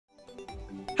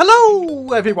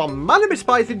Hello everyone, my name is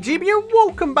PythonGB and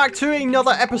welcome back to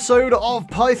another episode of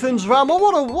Python's Realm. I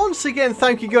want to once again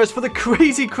thank you guys for the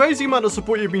crazy amount of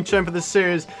support you've been showing for this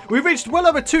series. We've reached well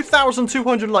over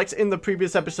 2,200 likes in the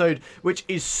previous episode, which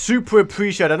is super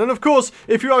appreciated. And of course,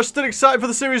 if you are still excited for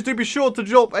the series, do be sure to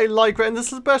drop a like, and this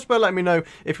is the best way to let me know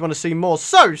if you want to see more.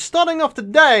 So, starting off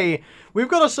today, we've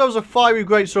got ourselves a fiery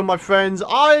greatsword, my friends.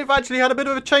 I've actually had a bit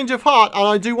of a change of heart, and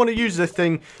I do want to use this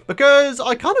thing because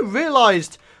I kind of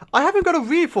realised I haven't got a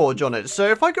reforge on it. So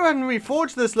if I go ahead and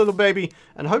reforge this little baby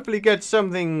and hopefully get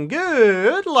something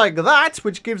good like that,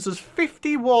 which gives us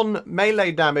 51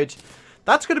 melee damage,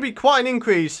 that's going to be quite an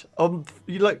increase of,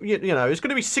 you know, it's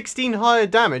going to be 16 higher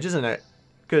damage, isn't it?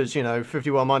 Because, you know,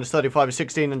 51 minus 35 is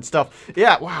 16 and stuff.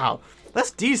 Yeah, wow.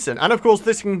 That's decent. And of course,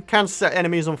 this can set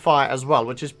enemies on fire as well,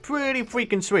 which is pretty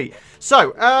freaking sweet.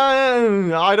 So,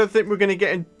 I don't think we're going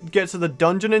to get to the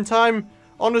dungeon in time,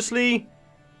 honestly.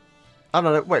 I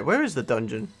don't know. Wait, where is the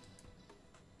dungeon?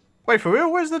 Wait, for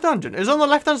real? Where's the dungeon? It's on the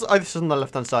left-hand side. Oh, this is on the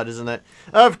left-hand side, isn't it?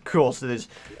 Of course it is.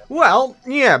 Well,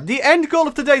 yeah, the end goal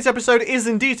of today's episode is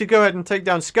indeed to go ahead and take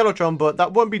down Skeletron, but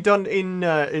that won't be done in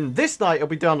this night. It'll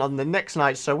be done on the next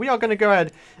night. So we are going to go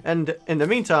ahead and, in the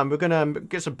meantime, we're going to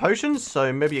get some potions.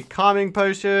 So maybe a calming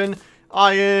potion,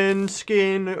 iron,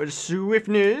 skin,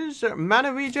 swiftness,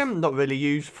 mana regen, not really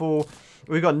useful.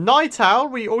 We've got Night Owl.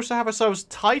 We also have ourselves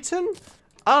Titan.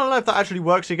 I don't know if that actually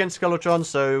works against Skeletron,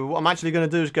 so what I'm actually going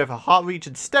to do is go for Heart Reach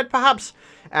instead, perhaps.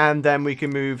 And then we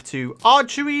can move to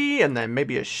Archery, and then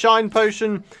maybe a Shine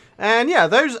Potion. And yeah,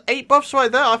 those 8 buffs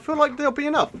right there, I feel like they'll be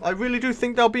enough. I really do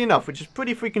think they'll be enough, which is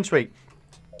pretty freaking sweet.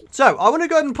 So, I want to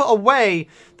go ahead and put away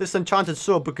this enchanted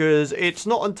sword because it's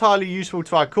not entirely useful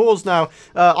to our cause now.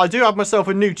 I do have myself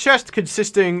a new chest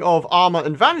consisting of armor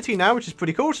and vanity now, which is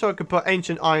pretty cool. So I could put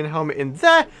ancient iron helmet in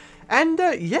there. And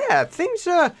yeah, things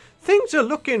are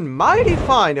looking mighty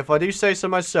fine, if I do say so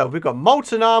myself. We've got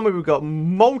molten armor, we've got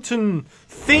molten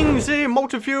things here,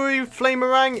 molten fury,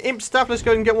 flamerang, imp staff. Let's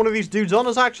go and get one of these dudes on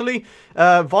us, actually.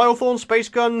 Vilethorn, space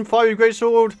gun, fiery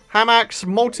greatsword, hamax,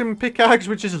 molten pickaxe,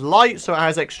 which is light, so it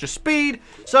has extra speed.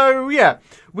 So yeah,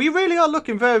 we really are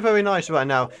looking very nice right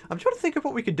now. I'm trying to think of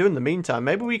what we could do in the meantime.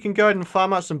 Maybe we can go ahead and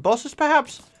farm out some bosses,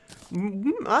 perhaps. I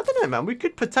don't know, man. We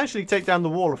could potentially take down the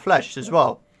wall of flesh as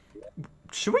well.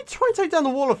 Should we try and take down the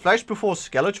wall of flesh before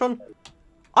Skeletron?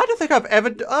 I don't think I've ever...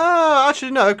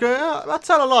 actually, no. I'll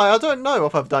tell a lie. I don't know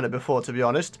if I've done it before, to be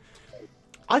honest.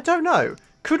 I don't know.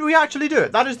 Could we actually do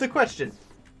it? That is the question.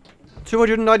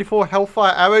 294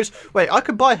 Hellfire arrows. Wait, I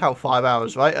could buy Hellfire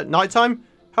arrows, right? At nighttime?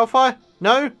 Hellfire?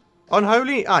 No?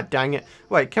 Unholy? Ah, dang it.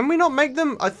 Wait, can we not make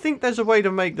them? I think there's a way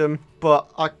to make them, but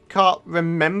I can't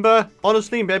remember.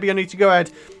 Honestly, maybe I need to go ahead,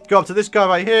 go up to this guy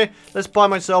right here. Let's buy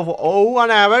myself,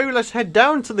 an arrow. Let's head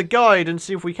down to the guide and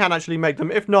see if we can actually make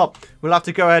them. If not, we'll have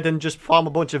to go ahead and just farm a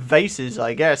bunch of vases,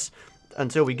 I guess,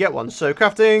 until we get one. So,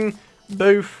 crafting,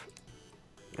 booth.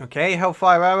 Okay,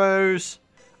 Hellfire arrows.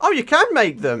 Oh, you can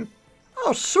make them.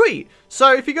 Oh, sweet.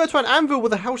 So, if you go to an anvil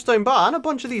with a hellstone bar and a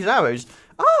bunch of these arrows.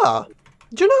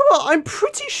 Do you know what? I'm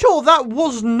pretty sure that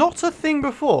was not a thing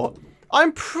before.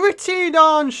 I'm pretty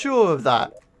darn sure of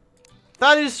that.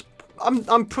 That is...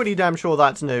 I'm pretty damn sure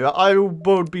that's new. I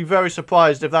would be very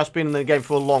surprised if that's been in the game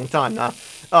for a long time now.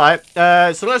 Alright,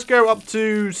 so let's go up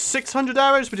to 600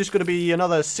 arrows, which is going to be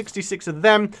another 66 of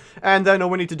them. And then all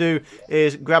we need to do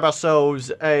is grab ourselves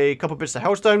a couple bits of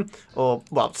hellstone. Or,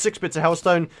 well, 6 bits of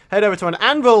hellstone. Head over to an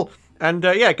anvil. And,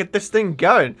 yeah, get this thing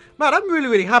going. Man, I'm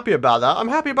really happy about that. I'm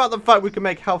happy about the fact we can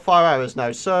make Hellfire arrows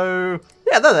now. So,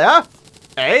 yeah, there they are.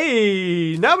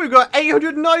 Hey, now we've got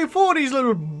 894 of these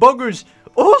little buggers.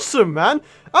 Awesome, man.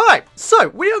 Alright, so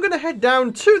we are going to head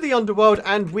down to the Underworld.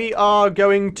 And we are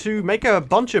going to make a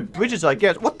bunch of bridges, I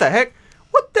guess. What the heck?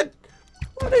 What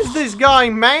is this guy,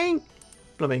 man?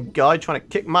 Blooming guy trying to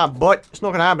kick my butt. It's not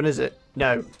going to happen, is it?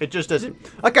 No, it just isn't.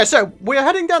 Okay, so we're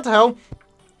heading down to hell.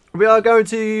 We are going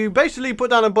to basically put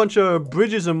down a bunch of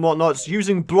bridges and whatnots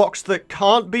using blocks that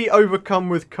can't be overcome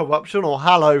with corruption or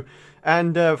hallow.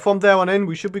 And from there on in,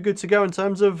 we should be good to go in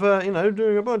terms of, you know,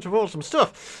 doing a bunch of awesome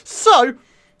stuff. So,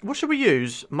 what should we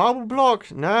use? Marble block?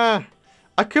 Nah.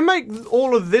 I can make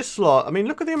all of this lot. I mean,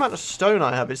 look at the amount of stone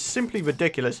I have. It's simply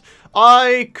ridiculous.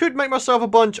 I could make myself a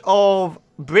bunch of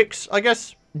bricks, I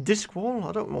guess. Disc wall?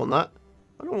 I don't want that.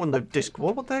 I don't want no disc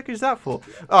wall. What the heck is that for?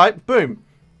 Alright, boom.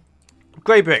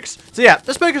 Grey bricks. So yeah,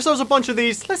 let's make ourselves a bunch of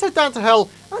these. Let's head down to hell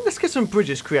and let's get some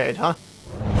bridges created, huh?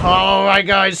 Alright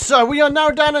guys, so we are now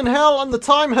down in hell and the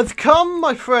time hath come,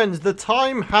 my friends. The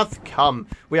time hath come.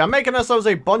 We are making ourselves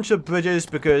a bunch of bridges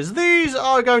because these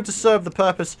are going to serve the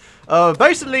purpose of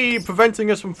basically preventing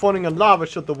us from falling in lava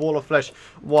should the wall of flesh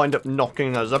wind up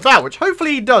knocking us about, which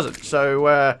hopefully he doesn't.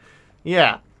 So,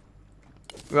 yeah.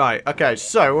 Right, okay,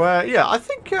 so, yeah, I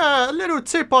think a little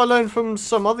tip I learned from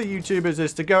some other YouTubers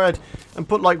is to go ahead and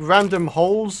put, like, random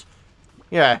holes.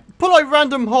 Yeah, put, like,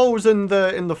 random holes in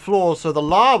the floor so the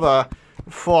lava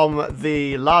from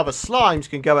the lava slimes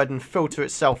can go ahead and filter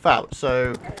itself out.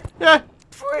 So, yeah,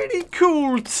 pretty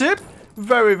cool tip.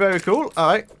 Very, very cool.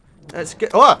 Alright, let's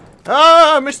get... Oh,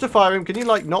 Mr. Fireman, can you,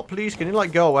 like, not please? Can you,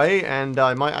 like, go away? And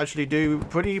I might actually do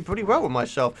pretty well with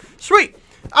myself. Sweet!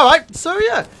 Alright, so,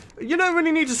 yeah. You don't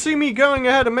really need to see me going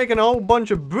ahead and making a whole bunch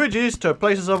of bridges to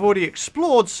places I've already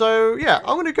explored. So, yeah,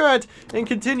 I'm going to go ahead and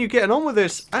continue getting on with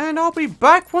this. And I'll be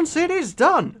back once it is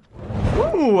done.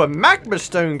 Ooh, a magma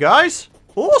stone, guys.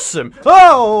 Awesome.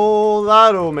 Oh,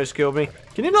 that almost killed me.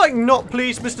 Can you, like, not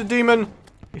please, Mr. Demon?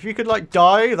 If you could, like,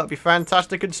 die, that'd be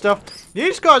fantastic and stuff.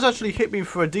 These guys actually hit me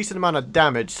for a decent amount of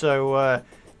damage. So,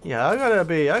 yeah, I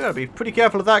gotta be pretty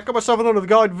careful of that. Got myself another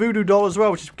guide voodoo doll as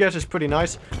well, which I guess is pretty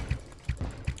nice.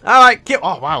 Alright,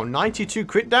 oh wow, 92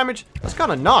 crit damage. That's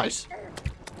kind of nice.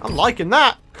 I'm liking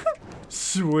that.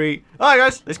 Sweet. Alright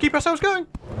guys, let's keep ourselves going.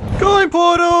 Coin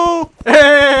portal!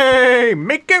 Hey!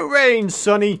 Make it rain,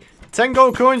 sonny. 10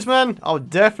 gold coins, man. I'll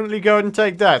definitely go ahead and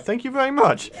take that. Thank you very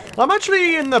much. I'm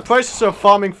actually in the process of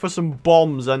farming for some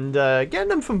bombs, and getting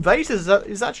them from vases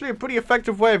is actually a pretty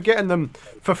effective way of getting them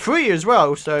for free as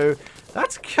well. So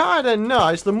that's kind of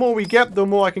nice. The more we get, the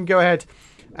more I can go ahead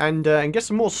and get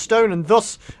some more stone, and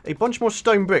thus a bunch more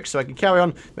stone bricks, so I can carry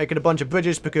on making a bunch of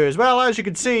bridges, because, well, as you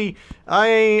can see,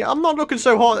 I'm not looking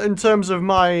so hot in terms of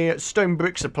my stone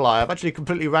brick supply. I've actually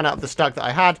completely ran out of the stack that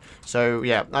I had, so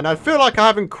yeah, and I feel like I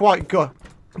haven't quite got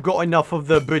enough of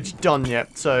the bridge done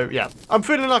yet, so yeah, I'm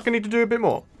feeling like I need to do a bit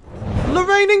more.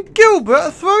 Lorraine and Gilbert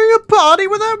are throwing a party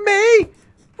without me?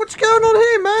 What's going on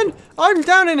here, man? I'm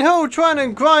down in hell trying to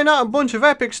grind out a bunch of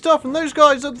epic stuff, and those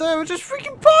guys up there are just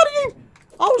freaking partying!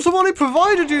 I was the one who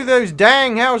provided you those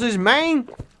dang houses, man.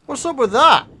 What's up with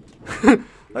that?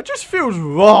 That just feels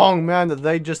wrong, man, that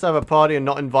they just have a party and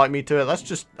not invite me to it. That's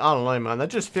just, I don't know, man.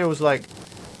 That just feels like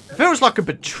a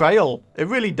betrayal. It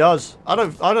really does. I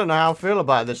don't know how I feel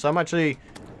about this. I'm actually,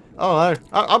 I don't know.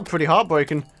 I'm pretty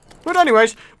heartbroken. But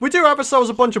anyways, we do have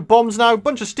ourselves a bunch of bombs now, a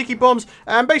bunch of sticky bombs,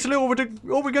 and basically all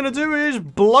we're going to do is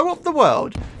blow up the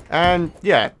world. And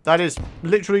yeah, that is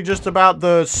literally just about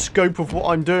the scope of what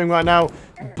I'm doing right now.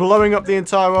 Blowing up the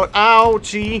entire world.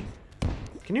 Ouchie.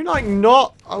 Can you, like,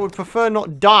 not? I would prefer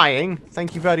not dying.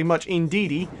 Thank you very much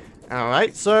indeedy.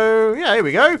 Alright, so yeah, here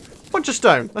we go. Bunch of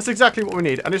stone. That's exactly what we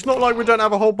need. And it's not like we don't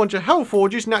have a whole bunch of hell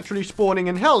forges naturally spawning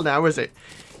in hell now, is it?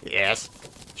 Yes.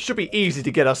 Should be easy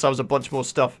to get ourselves a bunch more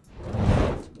stuff.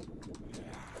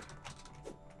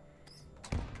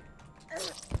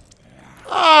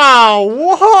 Oh,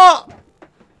 what?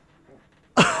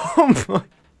 Oh my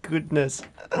goodness.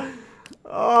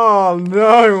 Oh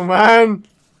no, man.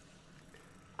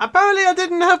 Apparently I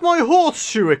didn't have my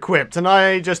horseshoe equipped and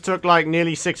I just took like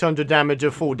nearly 600 damage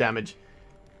of full damage.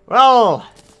 Well,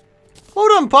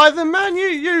 hold on, Python, man.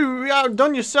 You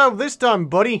outdone yourself this time,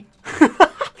 buddy.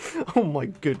 Oh my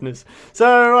goodness.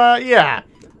 So, yeah.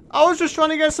 I was just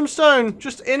trying to get some stone.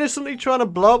 Just innocently trying to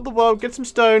blow up the world, get some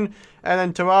stone. And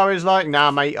then Terraria's like,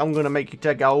 nah, mate, I'm going to make you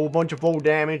take a whole bunch of full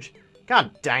damage.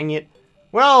 God dang it.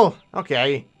 Well,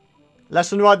 okay.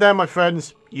 Lesson right there, my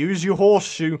friends. Use your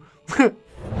horseshoe.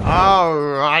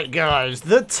 Alright, guys.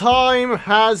 The time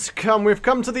has come. We've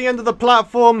come to the end of the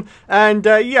platform. And,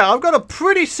 yeah, I've got a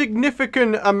pretty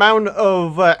significant amount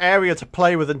of area to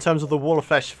play with in terms of the Wall of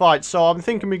Flesh fight. So I'm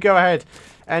thinking we go ahead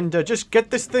and just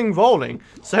get this thing rolling.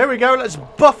 So here we go. Let's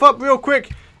buff up real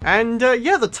quick. And,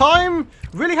 yeah, the time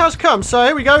really has come. So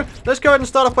here we go. Let's go ahead and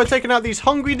start off by taking out these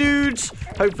hungry dudes.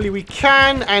 Hopefully we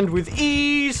can, and with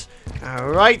ease.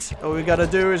 Alright, all we gotta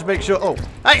do is make sure... Oh,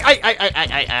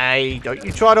 hey, don't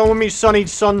you try it on with me,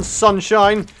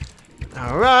 sunshine.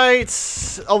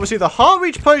 Alright, obviously the heart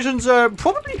reach potions are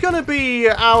probably gonna be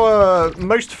our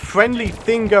most friendly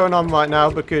thing going on right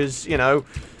now, because, you know,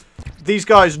 these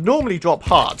guys normally drop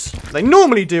hearts. They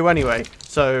normally do anyway.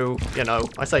 So, you know,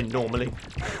 I say normally.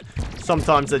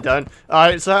 Sometimes they don't.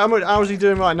 Alright, so how's he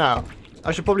doing right now?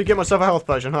 I should probably get myself a health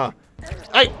potion, huh?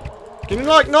 Hey! Can you,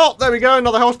 like, not? There we go,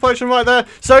 another health potion right there.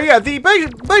 So, yeah,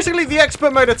 basically the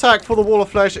expert mode attack for the Wall of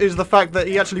Flesh is the fact that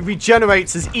he actually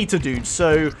regenerates his eater dudes.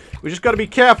 So, we just got to be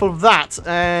careful of that.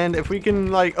 And if we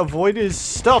can, like, avoid his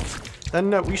stuff,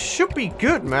 then we should be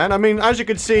good, man. I mean, as you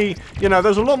can see, you know,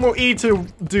 there's a lot more eater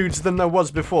dudes than there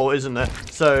was before, isn't there?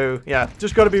 So, yeah,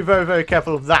 just got to be very, very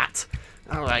careful of that.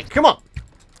 All right, come on.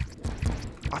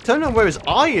 I don't know where his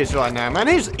eye is right now, man.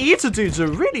 His eater dudes are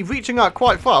really reaching out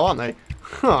quite far, aren't they?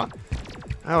 Huh.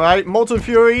 All right, Molten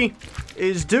Fury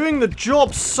is doing the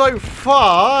job so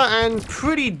far, and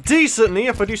pretty decently,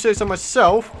 if I do say so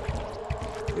myself.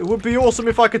 It would be awesome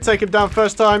if I could take him down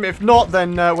first time. If not,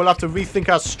 then we'll have to rethink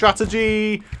our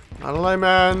strategy. I don't know,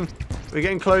 man. We're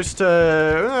getting close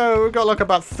to... we've got like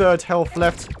about third health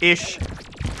left-ish.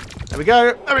 There we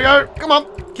go. There we go. Come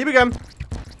on. Keep it going.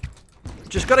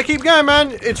 Just got to keep going,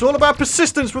 man. It's all about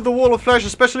persistence with the Wall of Flesh,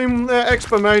 especially in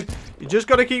Expo mode. You just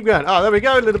got to keep going. Oh, there we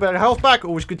go. A little bit of health back.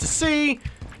 Always good to see.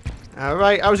 All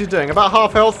right. How's he doing? About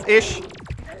half health-ish.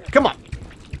 Come on.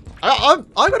 I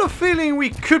got a feeling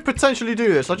we could potentially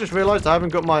do this. I just realised I haven't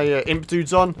got my imp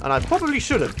dudes on, and I probably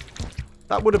should have.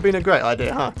 That would have been a great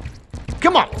idea, huh?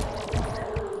 Come on!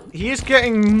 He is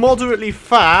getting moderately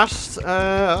fast.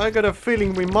 I got a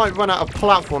feeling we might run out of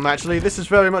platform, actually. This is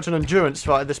very much an endurance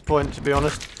fight at this point, to be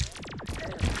honest.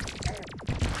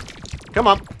 Come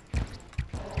on.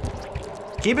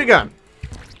 Keep it going.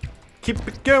 Keep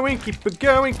it going, keep it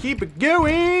going, keep it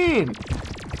going!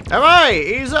 Alright,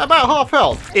 he's at about half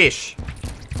health-ish.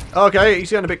 Okay, he's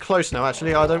getting a bit close now,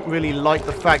 actually. I don't really like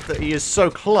the fact that he is so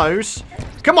close.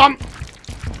 Come on!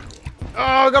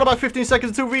 Oh, got about 15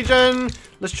 seconds until regen.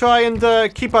 Let's try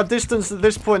and keep our distance at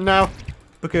this point now.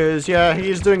 Because, yeah, he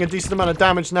is doing a decent amount of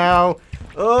damage now.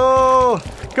 Oh,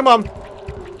 come on.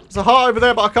 There's a heart over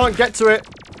there, but I can't get to it.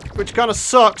 Which kind of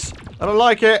sucks. I don't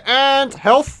like it. And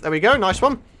health. There we go. Nice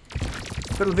one.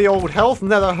 Bit of the old health.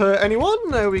 Never hurt anyone.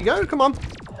 There we go. Come on.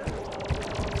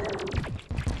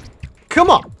 Come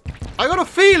on. I got a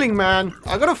feeling, man.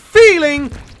 I got a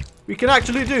feeling we can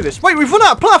actually do this. Wait, we've run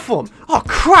out of platform. Oh,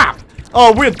 crap.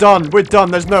 Oh, we're done. We're done.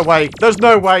 There's no way. There's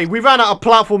no way. We ran out of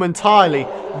platform entirely.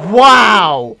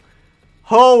 Wow.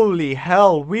 Holy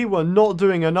hell. We were not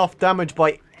doing enough damage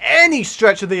by any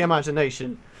stretch of the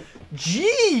imagination.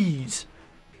 Jeez.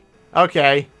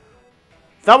 Okay.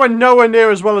 That went nowhere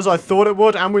near as well as I thought it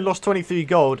would, and we lost 23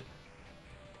 gold.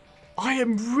 I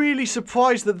am really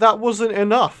surprised that that wasn't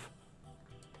enough.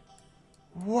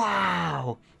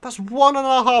 Wow. That's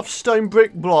 1.5 stone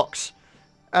brick blocks.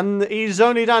 And he's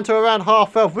only down to around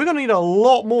half health. We're going to need a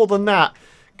lot more than that.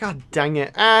 God dang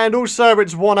it. And also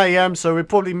it's 1 AM, so we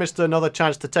probably missed another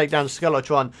chance to take down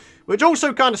Skeletron, which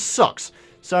also kind of sucks.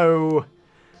 So,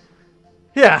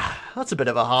 yeah, that's a bit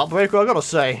of a heartbreaker, I gotta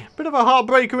say. Bit of a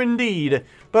heartbreaker indeed.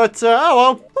 But, oh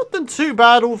well, nothing too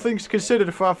bad, all things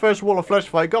considered, for our first Wall of Flesh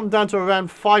fight. Got him down to around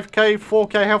 5k,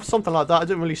 4k health, something like that. I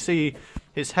didn't really see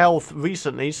his health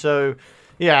recently, so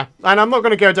yeah. And I'm not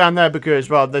going to go down there because,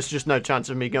 well, there's just no chance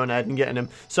of me going ahead and getting him.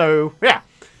 So, yeah.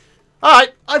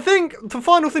 Alright, I think the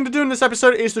final thing to do in this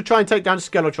episode is to try and take down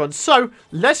Skeletron. So,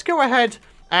 let's go ahead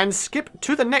and skip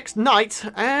to the next night.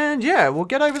 And, yeah, we'll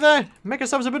get over there, make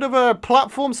ourselves a bit of a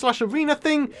platform/arena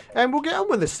thing, and we'll get on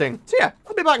with this thing. So, yeah,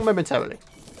 I'll be back momentarily.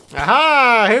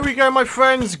 Aha! Here we go, my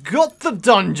friends. Got the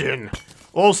dungeon.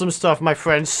 Awesome stuff, my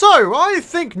friends. So, I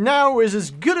think now is as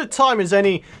good a time as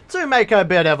any to make a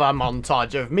bit of a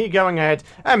montage of me going ahead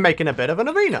and making a bit of an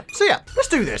arena. So, yeah, let's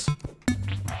do this.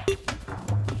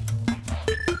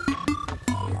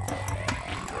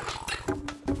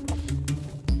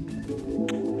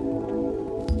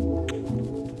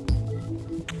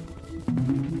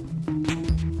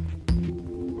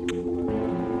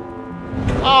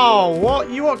 Oh, what?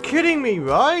 You are kidding me,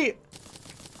 right?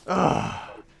 Ugh.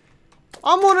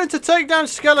 I'm wanting to take down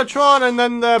Skeletron and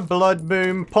then the blood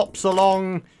moon pops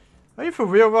along. Are you for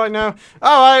real right now?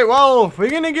 Alright, well,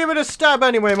 we're going to give it a stab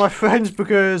anyway, my friends,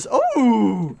 because...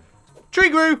 Oh! Tree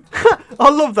grew! I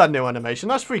love that new animation.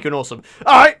 That's freaking awesome.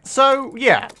 Alright, so,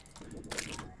 yeah.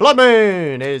 Blood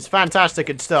moon is fantastic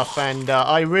and stuff, and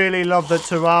I really love that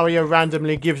Terraria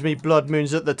randomly gives me blood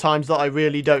moons at the times that I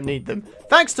really don't need them.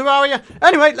 Thanks, Terraria.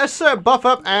 Anyway, let's buff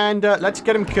up and let's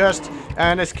get him cursed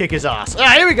and let's kick his ass.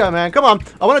 Here we go, man. Come on.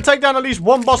 I want to take down at least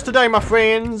one boss today, my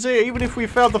friends. Even if we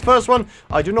failed the first one,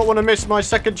 I do not want to miss my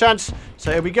second chance.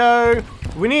 So here we go.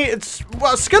 We need...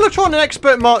 Well, Skeletron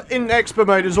in expert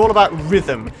mode is all about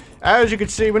rhythm. As you can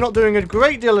see, we're not doing a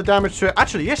great deal of damage to it.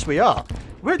 Actually, yes, we are.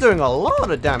 We're doing a lot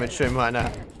of damage to him right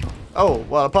now. Oh,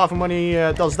 well, apart from when he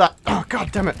does that. Oh,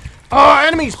 god damn it. Oh,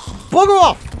 enemies, bugger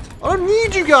off. I don't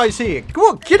need you guys here. Come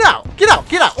on, get out. Get out.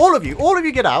 Get out. All of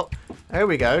you get out. There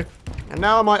we go. And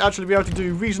now I might actually be able to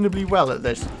do reasonably well at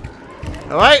this.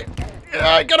 All right.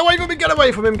 Get away from him. Get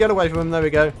away from him. Get away from him. There we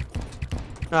go. All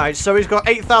right, so he's got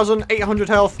 8,800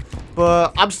 health.